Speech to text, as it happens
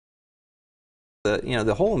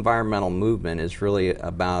The whole environmental movement is really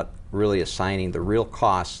about assigning the real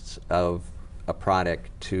costs of a product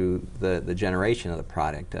to the generation of the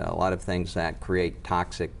product. A lot of things that create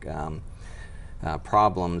toxic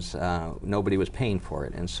problems, nobody was paying for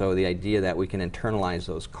it. And so the idea that we can internalize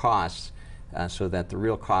those costs so that the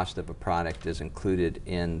real cost of a product is included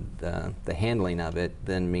in the handling of it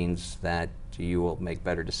then means that you will make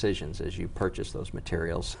better decisions as you purchase those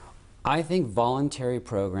materials. I think voluntary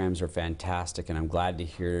programs are fantastic, and I'm glad to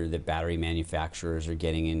hear that battery manufacturers are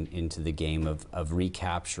getting into the game of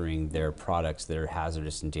recapturing their products that are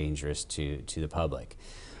hazardous and dangerous to the public.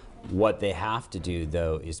 What they have to do,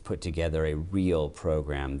 though, is put together a real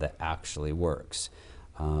program that actually works,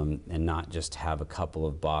 and not just have a couple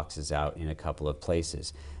of boxes out in a couple of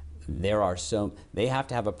places. They have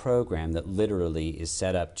to have a program that literally is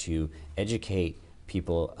set up to educate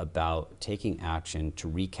people about taking action to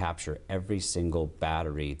recapture every single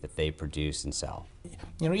battery that they produce and sell.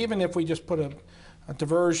 You know, even if we just put a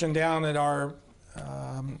diversion down at our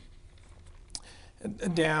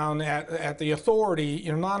down at the authority,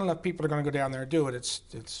 you know, not enough people are going to go down there and do it.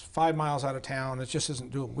 It's 5 miles out of town. It just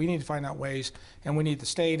isn't doable. We need to find out ways, and we need the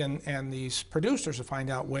state and these producers to find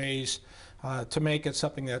out ways to make it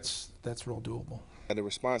something that's real doable. The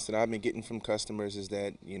response that I've been getting from customers is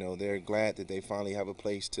that, you know, they're glad that they finally have a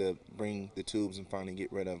place to bring the tubes and finally get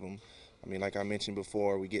rid of them. I mean, like I mentioned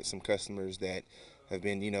before, we get some customers that have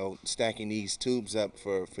been, you know, stacking these tubes up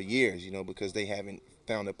for years, you know, because they haven't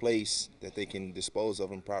found a place that they can dispose of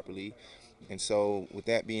them properly. And so with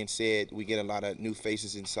that being said, we get a lot of new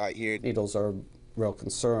faces inside here. Needles are a real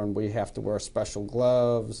concern. We have to wear special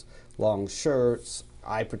gloves, long shirts,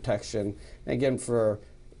 eye protection. And again, for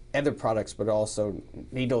other products, but also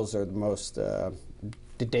needles are the most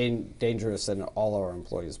dangerous in all our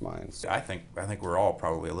employees' minds. I think we're all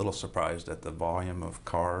probably a little surprised at the volume of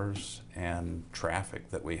cars and traffic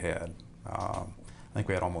that we had. I think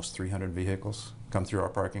we had almost 300 vehicles come through our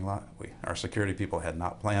parking lot. Our security people had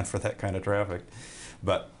not planned for that kind of traffic,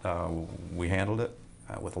 but we handled it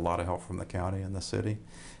with a lot of help from the county and the city.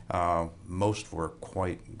 Most were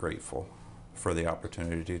quite grateful for the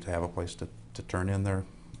opportunity to have a place to turn in their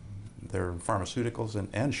pharmaceuticals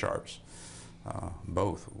and sharps,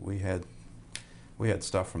 both. We had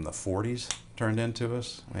stuff from the 40s turned into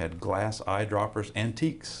us. We had glass eyedroppers,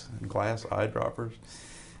 antiques, glass eyedroppers,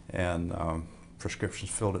 and prescriptions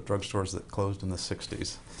filled at drugstores that closed in the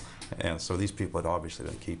 60s. And so these people had obviously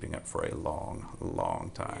been keeping it for a long, long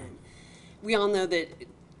time. We all know that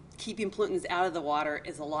keeping pollutants out of the water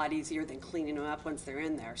is a lot easier than cleaning them up once they're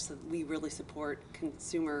in there. So we really support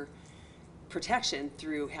consumer protection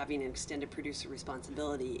through having an extended producer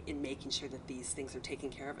responsibility in making sure that these things are taken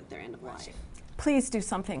care of at their end of life. Please do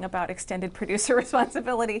something about extended producer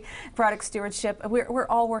responsibility, product stewardship. We're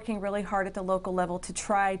all working really hard at the local level to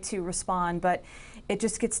try to respond, but it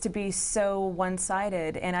just gets to be so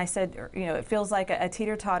one-sided. And I said, you know, it feels like a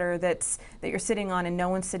teeter-totter that you're sitting on and no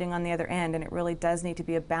one's sitting on the other end, and it really does need to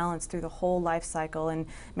be a balance through the whole life cycle, and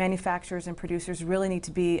manufacturers and producers really need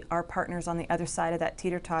to be our partners on the other side of that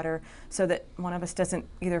teeter-totter so that one of us doesn't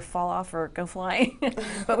either fall off or go flying.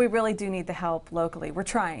 But we really do need the help locally. We're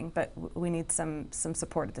trying, but we need some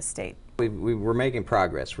support at the state. We're making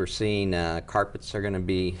progress. We're seeing carpets are going to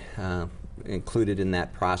be included in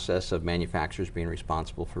that process of manufacturers being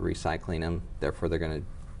responsible for recycling them. Therefore, they're going to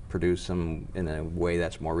produce them in a way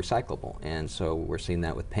that's more recyclable. And so we're seeing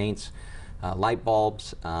that with paints. Light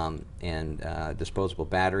bulbs and disposable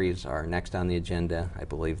batteries are next on the agenda. I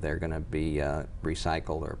believe they're going to be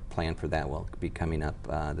recycled, or plan for that will be coming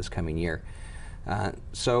up this coming year.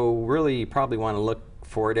 So really, you probably want to look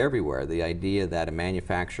for it everywhere. The idea that a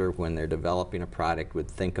manufacturer, when they're developing a product, would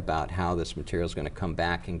think about how this material is going to come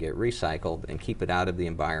back and get recycled and keep it out of the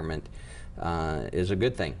environment is a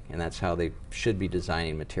good thing, and that's how they should be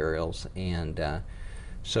designing materials. And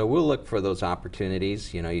so we'll look for those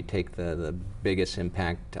opportunities. You know, you take the biggest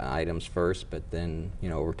impact items first, but then, you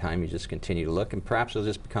know, over time you just continue to look, and perhaps it'll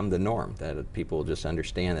just become the norm that people will just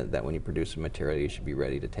understand that when you produce a material, you should be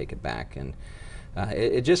ready to take it back. And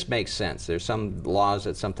it just makes sense. There's some laws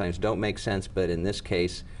that sometimes don't make sense, but in this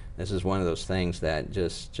case, this is one of those things that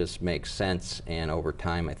just makes sense. And over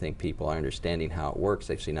time, I think people are understanding how it works.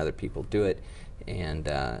 They've seen other people do it, and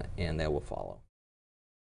they will follow.